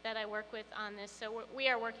Committee that I work with on this. So we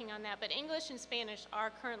are working on that, but English and Spanish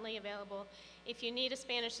are currently available. If you need a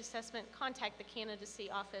Spanish assessment, contact the candidacy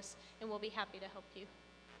office, and we'll be happy to help you.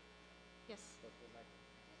 Yes.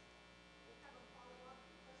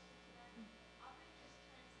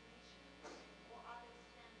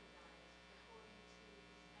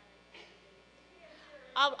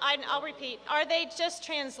 I'll repeat. Are they just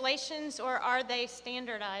translations or are they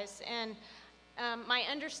standardized? And my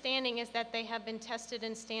understanding is that they have been tested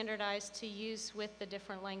and standardized to use with the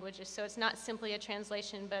different languages. So it's not simply a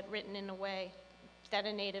translation, but written in a way that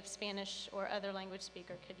a native Spanish or other language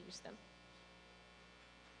speaker could use them.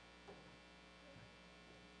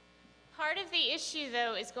 Part of the issue,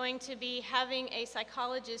 though, is going to be having a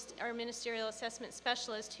psychologist or ministerial assessment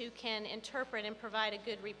specialist who can interpret and provide a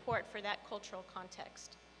good report for that cultural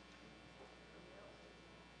context.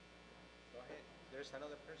 Go ahead. There's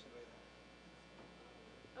another person right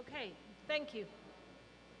there. Okay, thank you.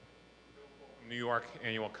 New York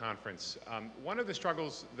Annual Conference. One of the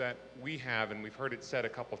struggles that we have, and we've heard it said a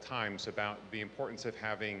couple times about the importance of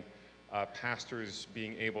having pastors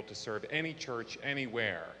being able to serve any church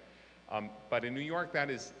anywhere. But in New York, that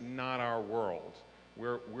is not our world.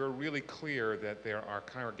 We're really clear that there are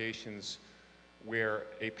congregations where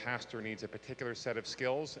a pastor needs a particular set of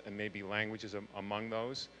skills, and maybe languages among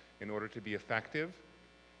those, in order to be effective.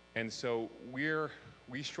 And so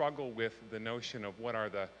we struggle with the notion of what are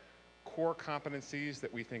the core competencies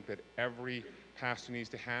that we think that every pastor needs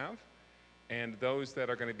to have, and those that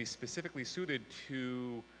are going to be specifically suited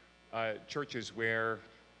to churches where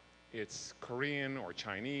it's Korean or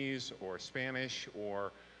Chinese or Spanish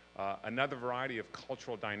or another variety of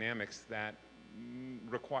cultural dynamics that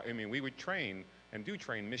require, I mean, we would train and do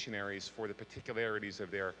train missionaries for the particularities of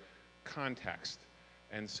their context.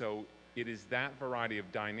 And so it is that variety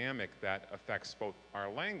of dynamic that affects both our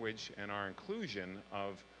language and our inclusion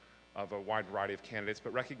of a wide variety of candidates,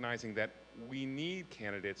 but recognizing that we need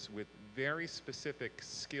candidates with very specific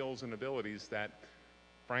skills and abilities that,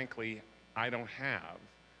 frankly, I don't have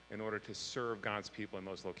in order to serve God's people in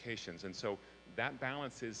those locations. And so that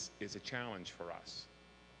balance is a challenge for us.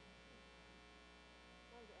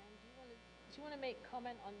 Do you want to make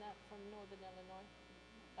comment on that from Northern Illinois?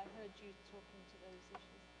 I heard you talking to those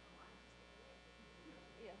issues.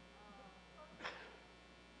 Yeah.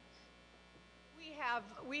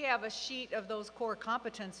 We have a sheet of those core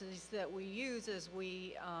competencies that we use as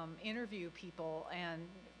we interview people, and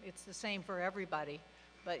it's the same for everybody.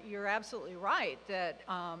 But you're absolutely right that,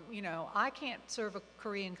 you know, I can't serve a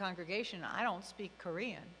Korean congregation. I don't speak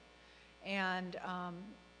Korean. And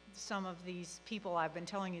some of these people I've been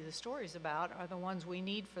telling you the stories about are the ones we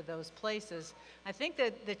need for those places. I think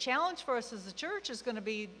that the challenge for us as a church is going to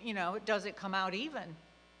be, you know, does it come out even?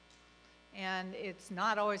 And it's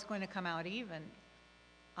not always going to come out even.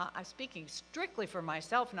 I'm speaking strictly for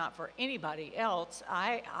myself, not for anybody else.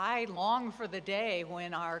 I long for the day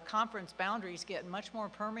when our conference boundaries get much more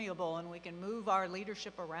permeable and we can move our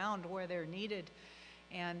leadership around where they're needed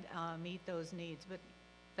and meet those needs. But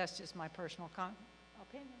that's just my personal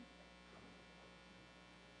opinion.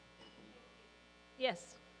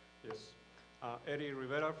 Yes. Yes. Eddie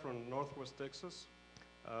Rivera from Northwest Texas.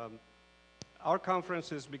 Our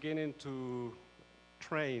conference is beginning to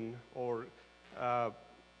train or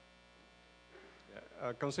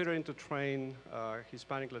considering to train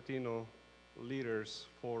Hispanic Latino leaders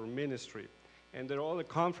for ministry. And there are other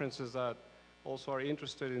conferences that also are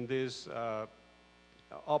interested in this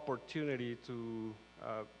opportunity to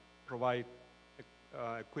provide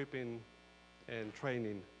equipping and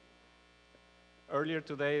training. Earlier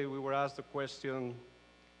today, we were asked the question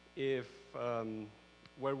if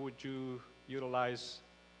where would you utilize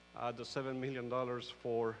the $7 million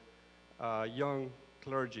for young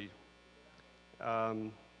clergy.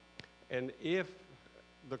 And if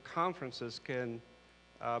the conferences can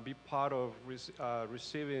be part of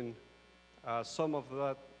receiving some of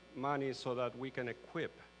that money so that we can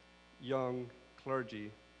equip young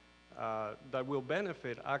clergy that will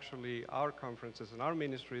benefit actually our conferences and our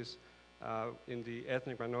ministries in the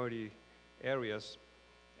ethnic minority areas.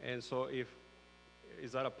 And so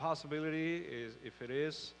is that a possibility? If it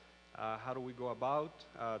is, how do we go about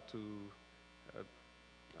to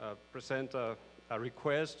present a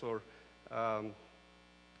request, or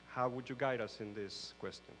how would you guide us in this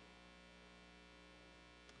question?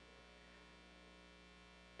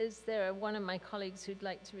 Is there one of my colleagues who'd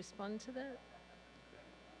like to respond to that?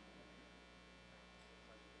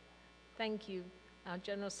 Thank you. Our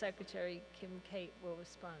General Secretary, Kim Kate, will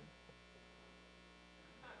respond.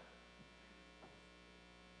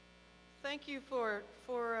 Thank you for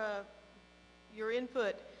your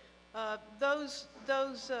input. Those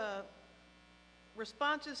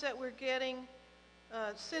responses that we're getting,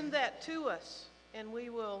 send that to us, and we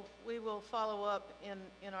will follow up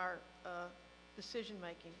in our decision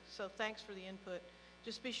making. So thanks for the input.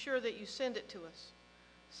 Just be sure that you send it to us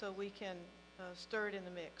so we can stir it in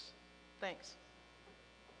the mix. Thanks.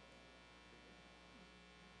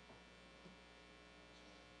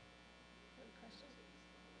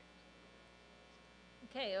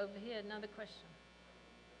 Okay, over here, another question.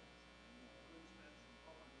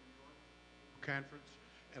 Conference,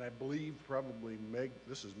 and I believe probably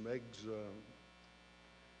this is Meg's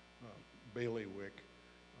bailiwick.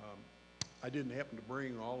 I didn't happen to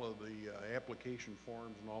bring all of the application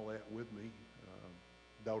forms and all that with me.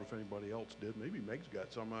 Doubt if anybody else did. Maybe Meg's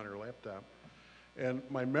got some on her laptop. And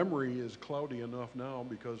my memory is cloudy enough now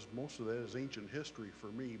because most of that is ancient history for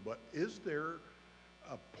me, but is there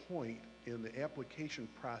a point in the application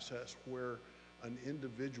process where an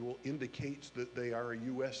individual indicates that they are a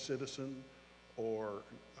U.S. citizen, or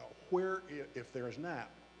where, if there is not,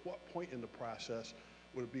 what point in the process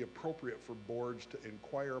would it be appropriate for boards to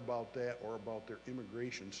inquire about that or about their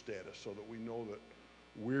immigration status so that we know that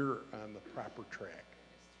we're on the proper track?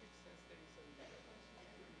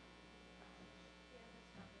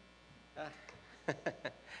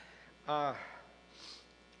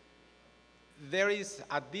 There is,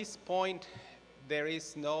 at this point, there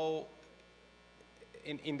is no,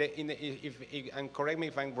 and correct me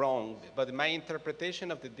if I'm wrong, but my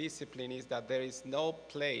interpretation of the discipline is that there is no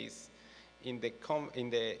place in the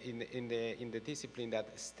discipline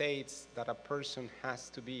that states that a person has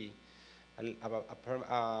to be a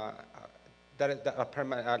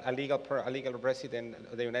legal resident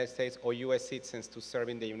of the United States or U.S. citizens to serve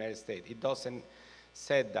in the United States. It doesn't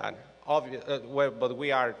say that, but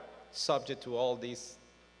we are subject to all these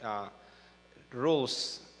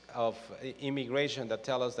rules of immigration that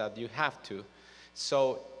tell us that you have to.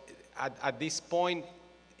 So at this point,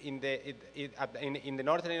 in the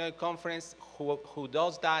Northern Illinois Conference, who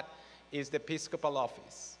does that is the Episcopal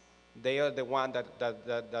office. They are the one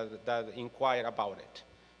that inquire about it.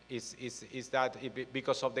 Is that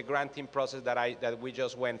because of the granting process that we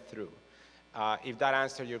just went through? If that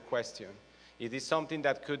answers your question. It is something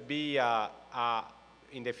that could be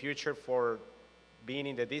in the future for being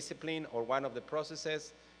in the discipline or one of the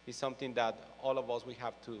processes, is something that all of us we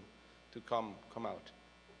have to come out.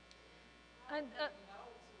 And,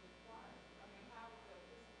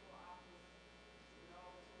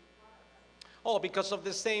 oh, because of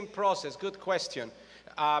the same process. Good question.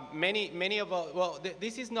 Many of us. Well,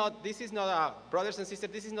 this is not brothers and sisters.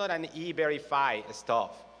 This is not an e-verify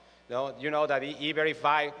stuff. No, you know that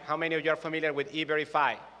e-verify. How many of you are familiar with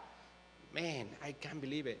e-verify? Man, I can't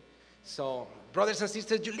believe it. So, brothers and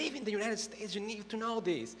sisters, you live in the United States, you need to know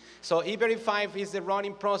this. So, E-Verify is the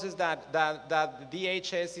running process that the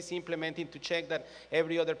DHS is implementing to check that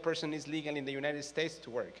every other person is legal in the United States to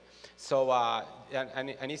work. So,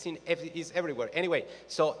 and it's everywhere. Anyway,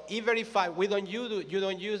 so E-Verify, you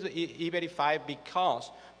don't use E-Verify because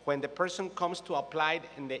when the person comes to apply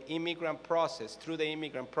in the immigrant process, through the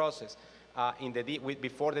immigrant process,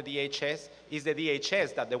 before the DHS, is the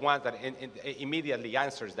DHS that the one that immediately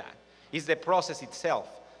answers that. It's the process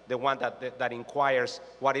itself, the one that inquires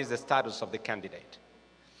what is the status of the candidate.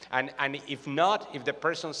 And if not, if the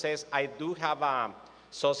person says, I do have a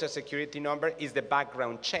social security number, is the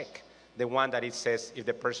background check, the one that it says if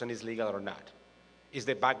the person is legal or not. Is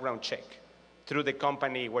the background check through the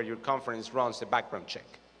company where your conference runs the background check.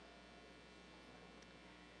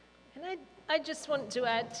 And I just want to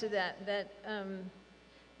add to that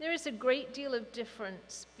there is a great deal of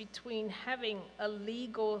difference between having a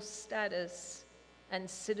legal status and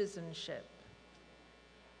citizenship.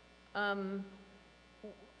 My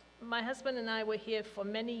husband and I were here for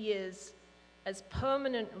many years as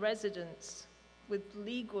permanent residents with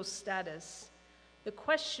legal status. The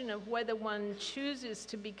question of whether one chooses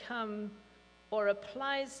to become or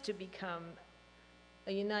applies to become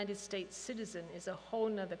a United States citizen is a whole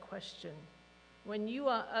nother question. When you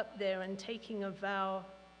are up there and taking a vow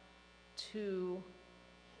to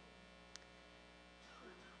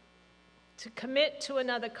commit to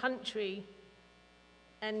another country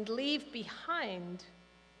and leave behind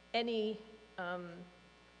any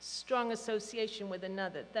strong association with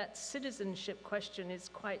another, that citizenship question is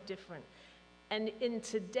quite different. And in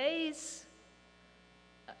today's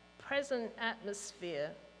present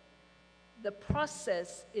atmosphere, the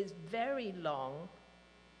process is very long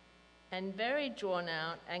and very drawn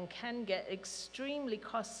out and can get extremely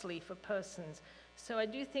costly for persons. So I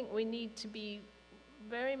do think we need to be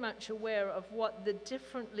very much aware of what the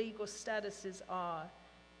different legal statuses are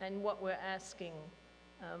and what we're asking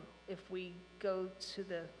if we go to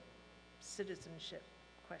the citizenship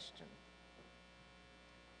question.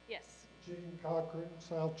 Yes. Gene Cochran,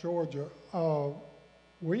 South Georgia.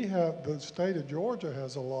 The state of Georgia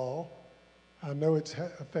has a law. I know it's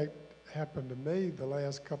happened to me the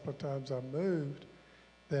last couple of times I moved,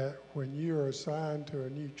 that when you're assigned to a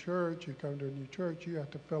new church, you come to a new church, you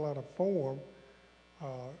have to fill out a form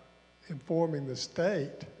informing the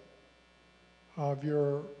state of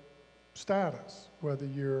your status, whether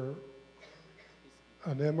you're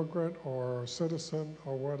an immigrant or a citizen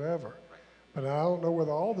or whatever. But I don't know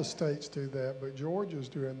whether all the states do that, but Georgia's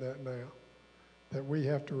doing that now, that we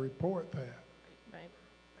have to report that. Right,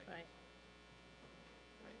 right.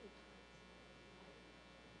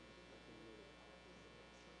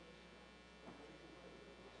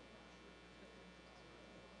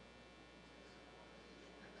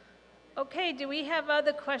 Okay, do we have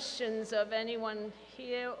other questions of anyone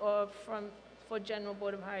here or for General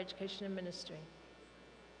Board of Higher Education and Ministry?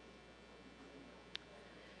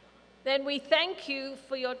 Then we thank you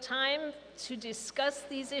for your time to discuss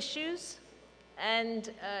these issues. And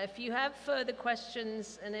if you have further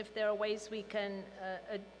questions and if there are ways we can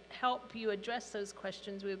help you address those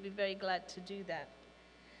questions, we'll be very glad to do that.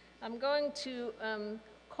 I'm going to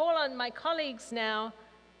call on my colleagues now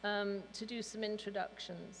to do some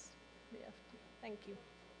introductions. Yeah. Thank you.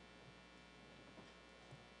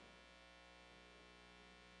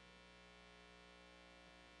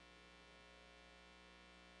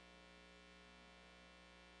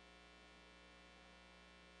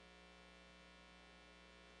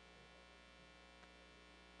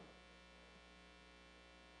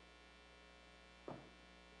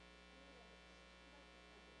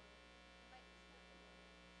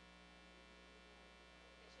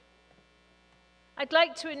 I'd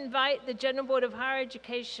like to invite the General Board of Higher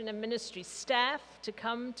Education and Ministry staff to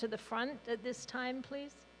come to the front at this time,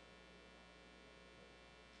 please.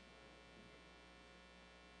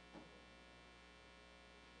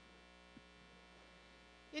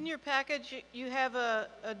 In your package, you have a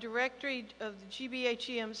directory of the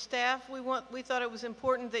GBHEM staff. We thought it was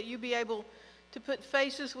important that you be able to put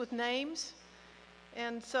faces with names.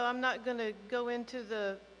 And so I'm not going to go into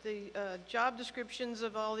the job descriptions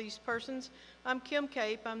of all these persons. I'm Kim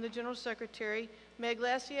Cape. I'm the General Secretary. Meg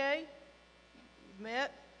Lassier, you've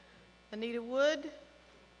met. Anita Wood.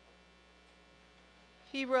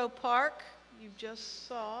 Hero Park, you just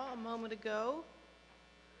saw a moment ago.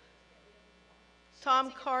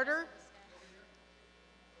 Tom Carter.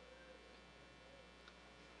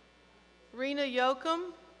 Rena Yoakum.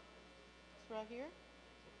 It's right here.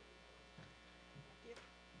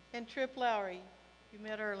 And Trip Lowry, you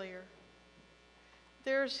met earlier.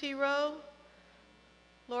 There's Hero,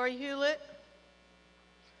 Lori Hewlett.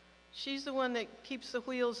 She's the one that keeps the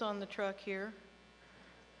wheels on the truck here.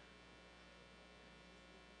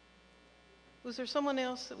 Was there someone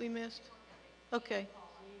else that we missed? Okay.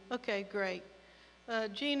 Okay, great.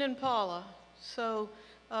 Jean and Paula. So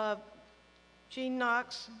Jean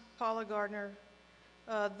Knox, Paula Gardner.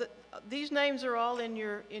 These names are all in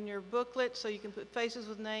your booklet, so you can put faces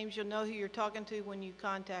with names. You'll know who you're talking to when you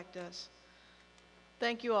contact us.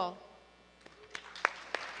 Thank you all.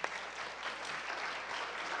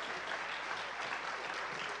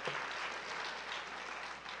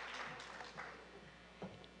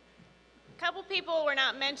 A couple people were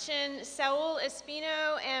not mentioned. Saul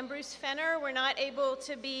Espino and Bruce Fenner were not able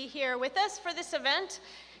to be here with us for this event.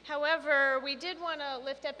 However, we did want to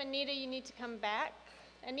lift up Anita. You need to come back.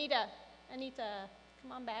 Anita,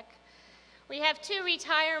 come on back. We have 2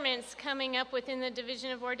 retirements coming up within the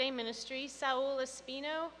Division of Ordained Ministry. Saul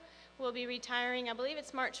Espino will be retiring, I believe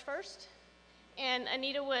it's March 1st. And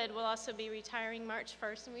Anita Wood will also be retiring March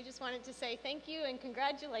 1st. And we just wanted to say thank you and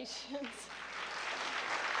congratulations.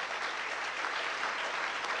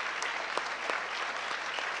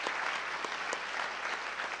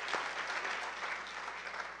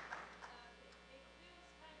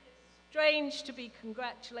 Strange to be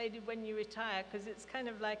congratulated when you retire, because it's kind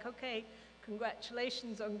of like, okay,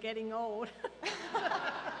 congratulations on getting old.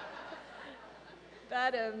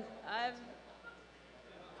 But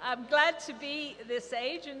I'm glad to be this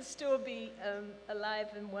age and still be alive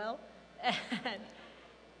and well.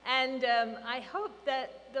 And I hope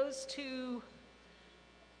that those 2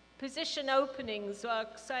 position openings are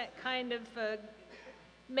kind of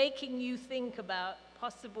making you think about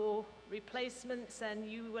possible replacements, and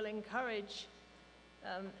you will encourage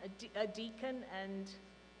a deacon and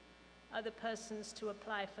other persons to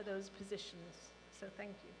apply for those positions. So thank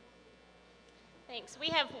you. Thanks. We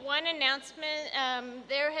have one announcement.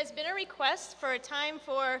 There has been a request for a time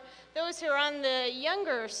for those who are on the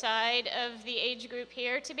younger side of the age group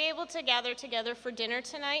here to be able to gather together for dinner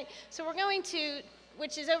tonight. So we're going to,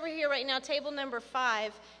 which is over here right now, table number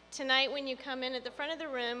 5. Tonight, when you come in at the front of the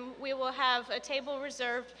room, we will have a table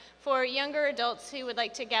reserved for younger adults who would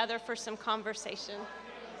like to gather for some conversation.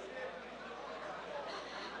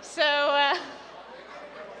 So,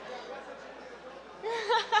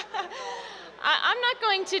 I'm not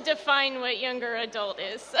going to define what younger adult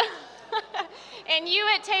is. And you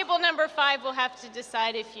at table number 5 will have to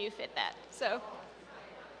decide if you fit that. So.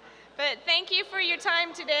 But thank you for your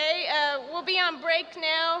time today. We'll be on break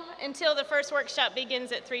now until the first workshop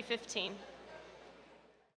begins at 3:15.